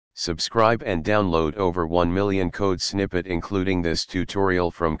Subscribe and download over 1 million code snippet including this tutorial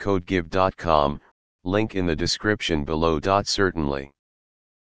from codegive.com, link in the description below. Certainly.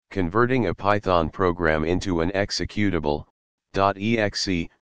 Converting a Python program into an executable .exe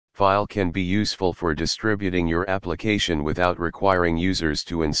file can be useful for distributing your application without requiring users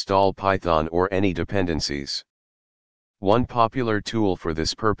to install Python or any dependencies. One popular tool for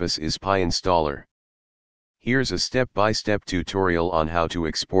this purpose is PyInstaller. Here's a step-by-step tutorial on how to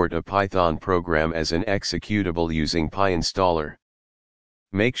export a Python program as an executable using PyInstaller.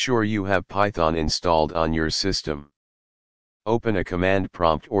 Make sure you have Python installed on your system. Open a command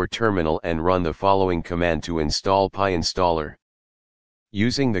prompt or terminal and run the following command to install PyInstaller.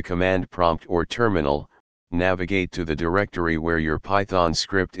 Using the command prompt or terminal, navigate to the directory where your Python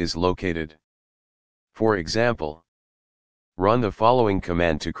script is located. For example, run the following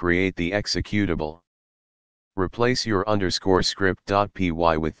command to create the executable. Replace your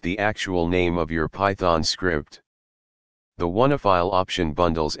 _script.py with the actual name of your Python script. The onefile option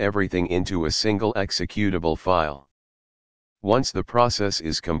bundles everything into a single executable file. Once the process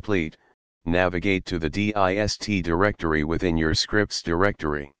is complete, navigate to the dist directory within your scripts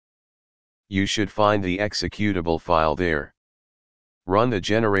directory. You should find the executable file there. Run the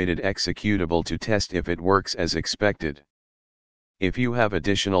generated executable to test if it works as expected. If you have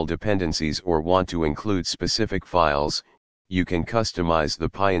additional dependencies or want to include specific files, you can customize the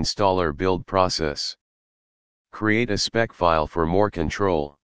PyInstaller build process. Create a spec file for more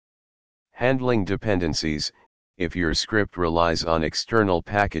control. Handling dependencies: if your script relies on external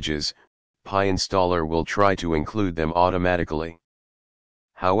packages, PyInstaller will try to include them automatically.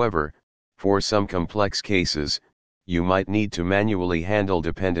 However, for some complex cases, you might need to manually handle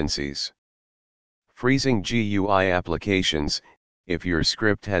dependencies. Freezing GUI applications: if your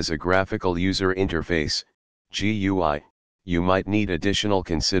script has a graphical user interface, GUI, you might need additional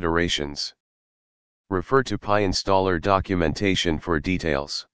considerations. Refer to PyInstaller documentation for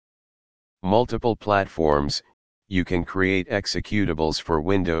details. Multiple platforms: you can create executables for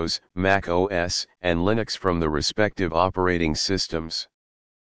Windows, Mac OS, and Linux from the respective operating systems.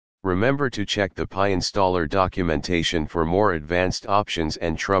 Remember to check the PyInstaller documentation for more advanced options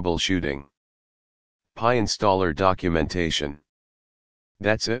and troubleshooting. PyInstaller documentation.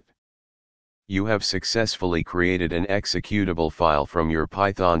 That's it. You have successfully created an executable file from your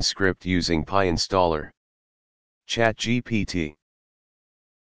Python script using PyInstaller. ChatGPT.